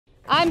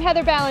I'm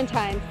Heather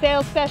Ballentine,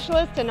 sales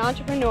specialist and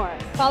entrepreneur.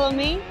 Follow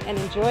me and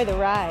enjoy the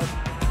ride.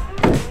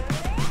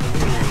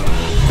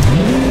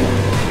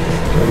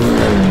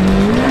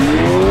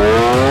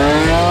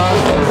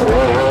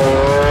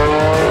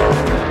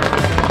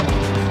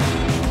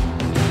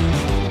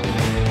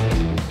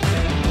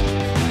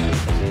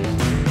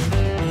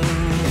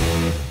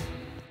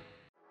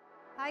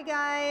 Hi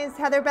guys,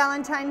 Heather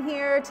Ballentine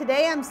here.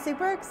 Today I'm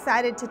super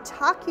excited to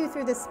talk you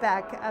through the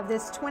spec of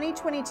this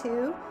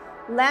 2022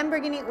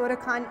 Lamborghini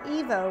Huracán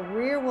EVO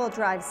rear-wheel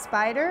drive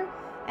Spyder,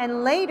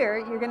 and later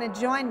you're going to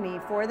join me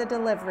for the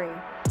delivery.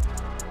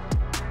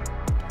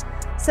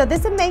 So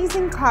this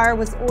amazing car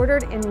was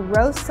ordered in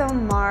ROSSO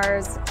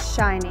Mars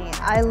Shiny.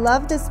 I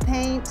love this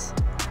paint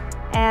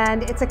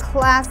and it's a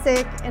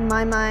classic in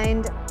my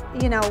mind.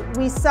 You know,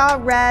 we saw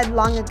red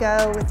long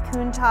ago with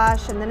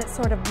Countach and then it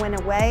sort of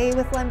went away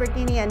with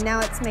Lamborghini, and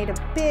now it's made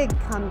a big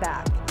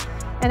comeback.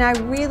 And I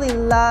really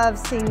love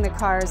seeing the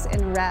cars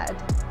in red.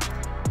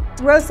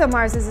 ROSSO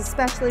Mars is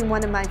especially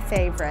one of my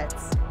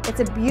favorites.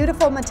 It's a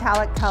beautiful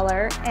metallic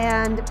color,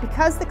 and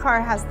because the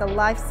car has the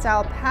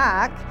lifestyle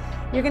pack,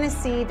 you're going to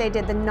see they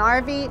did the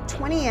Narvi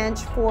 20-inch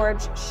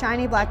forged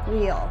shiny black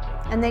wheel,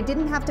 and they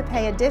didn't have to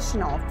pay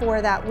additional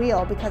for that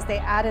wheel because they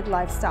added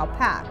lifestyle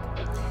pack.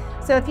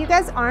 So if you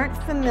guys aren't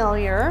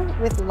familiar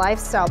with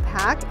lifestyle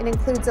pack, it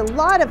includes a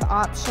lot of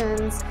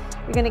options.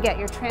 You're going to get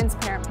your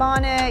transparent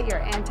bonnet, your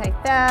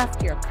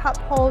anti-theft, your cup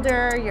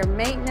holder, your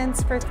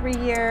maintenance for 3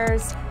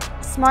 years,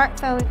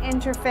 smartphone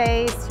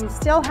interface. You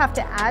still have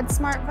to add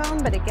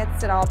smartphone, but it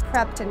gets it all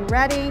prepped and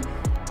ready.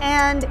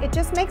 And it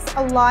just makes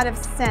a lot of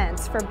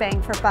sense for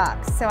bang for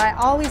buck. So I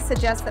always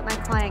suggest that my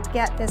client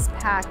get this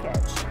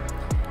package.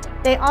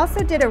 They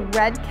also did a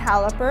red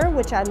caliper,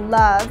 which I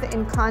love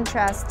in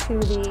contrast to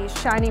the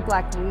shiny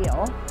black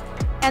wheel,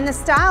 and the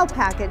style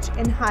package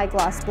in high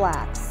gloss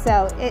black.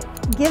 So it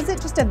gives it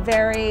just a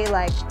very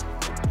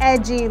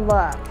edgy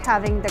look,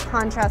 having the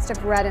contrast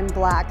of red and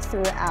black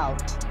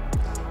throughout.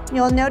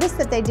 You'll notice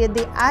that they did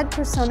the ad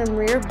personam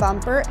rear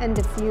bumper and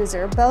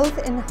diffuser,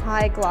 both in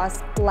high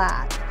gloss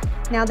black.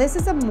 Now this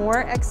is a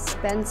more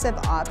expensive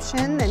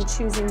option than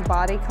choosing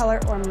body color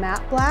or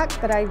matte black,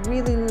 but I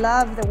really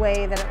love the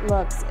way that it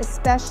looks,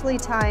 especially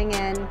tying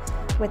in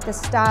with the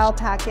style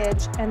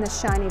package and the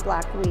shiny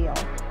black wheel.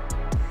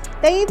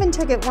 They even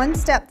took it one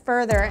step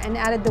further and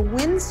added the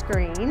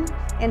windscreen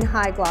in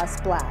high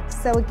gloss black.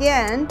 So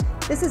again,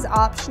 this is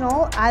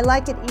optional. I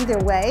like it either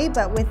way,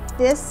 but with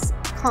this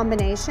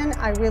combination,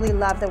 I really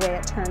love the way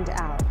it turned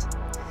out.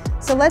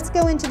 So let's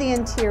go into the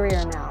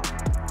interior now.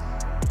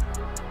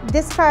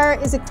 This car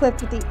is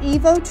equipped with the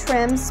EVO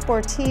trim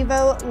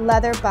Sportivo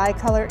leather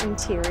bicolor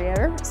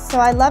interior. So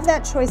I love that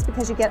choice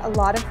because you get a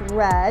lot of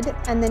red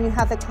and then you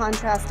have the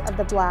contrast of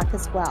the black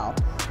as well.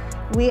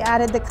 We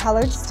added the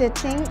colored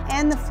stitching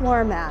and the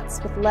floor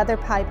mats with leather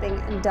piping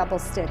and double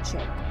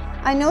stitching.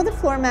 I know the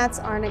floor mats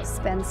aren't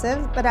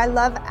expensive, but I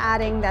love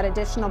adding that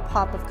additional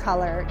pop of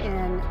color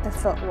in the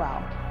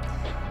footwell.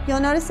 You'll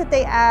notice that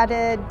they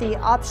added the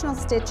optional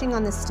stitching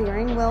on the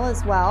steering wheel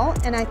as well,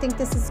 and I think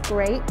this is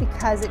great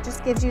because it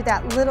just gives you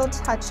that little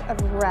touch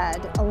of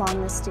red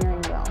along the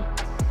steering wheel.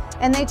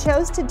 And they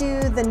chose to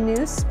do the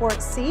new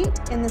sport seat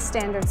in the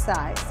standard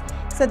size.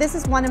 So this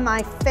is one of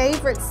my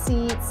favorite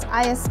seats.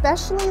 I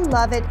especially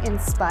love it in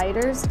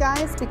Spyders,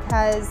 guys,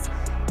 because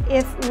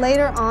if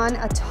later on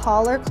a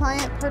taller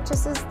client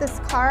purchases this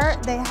car,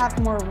 they have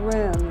more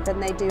room than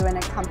they do in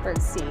a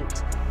comfort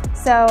seat.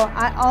 So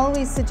I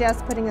always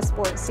suggest putting a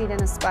sport seat in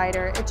a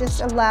Spyder. It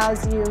just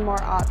allows you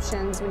more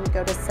options when you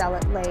go to sell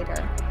it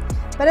later.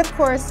 But of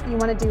course, you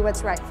want to do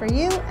what's right for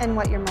you and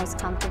what you're most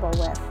comfortable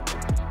with.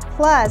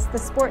 Plus, the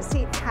sport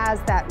seat has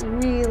that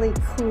really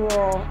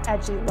cool,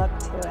 edgy look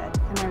to it,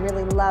 and I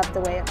really love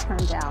the way it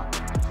turned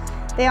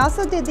out. They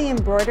also did the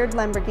embroidered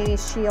Lamborghini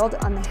shield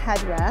on the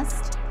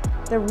headrest,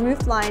 the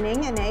roof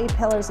lining and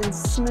A-pillars in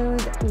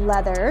smooth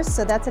leather,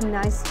 so that's a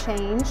nice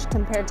change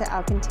compared to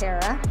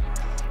Alcantara.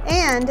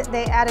 And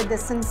they added the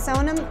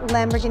Sensonum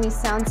Lamborghini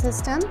sound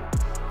system,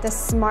 the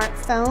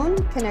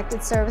smartphone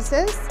connected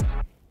services,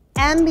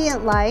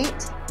 ambient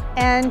light,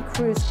 and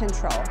cruise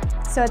control.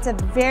 So it's a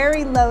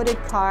very loaded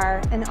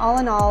car, and all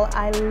in all,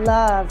 I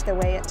love the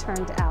way it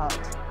turned out.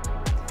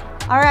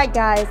 All right,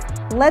 guys,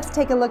 let's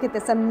take a look at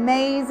this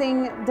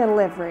amazing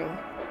delivery.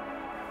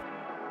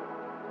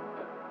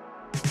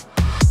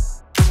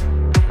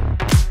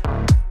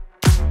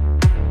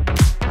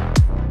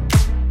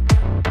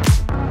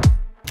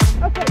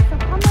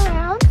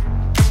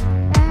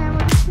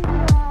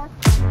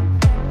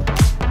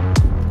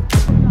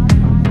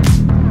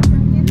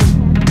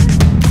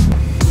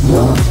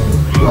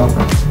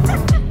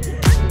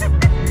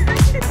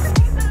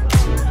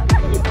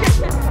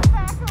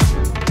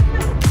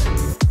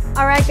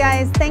 All right,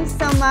 guys, thanks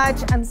so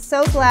much. I'm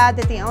so glad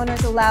that the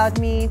owners allowed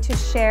me to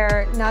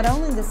share not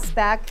only the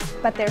spec,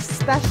 but their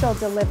special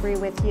delivery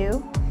with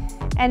you.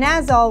 And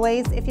as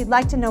always, if you'd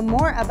like to know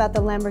more about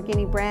the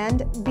Lamborghini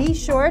brand, be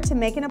sure to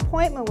make an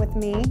appointment with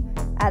me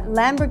at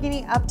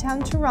Lamborghini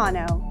Uptown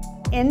Toronto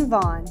in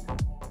Vaughan.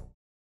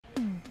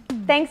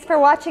 Thanks for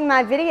watching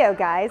my video,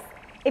 guys.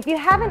 If you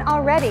haven't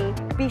already,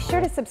 be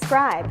sure to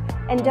subscribe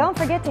and don't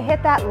forget to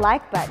hit that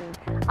like button.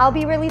 I'll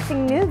be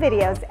releasing new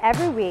videos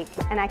every week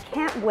and I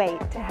can't wait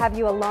to have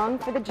you along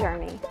for the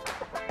journey.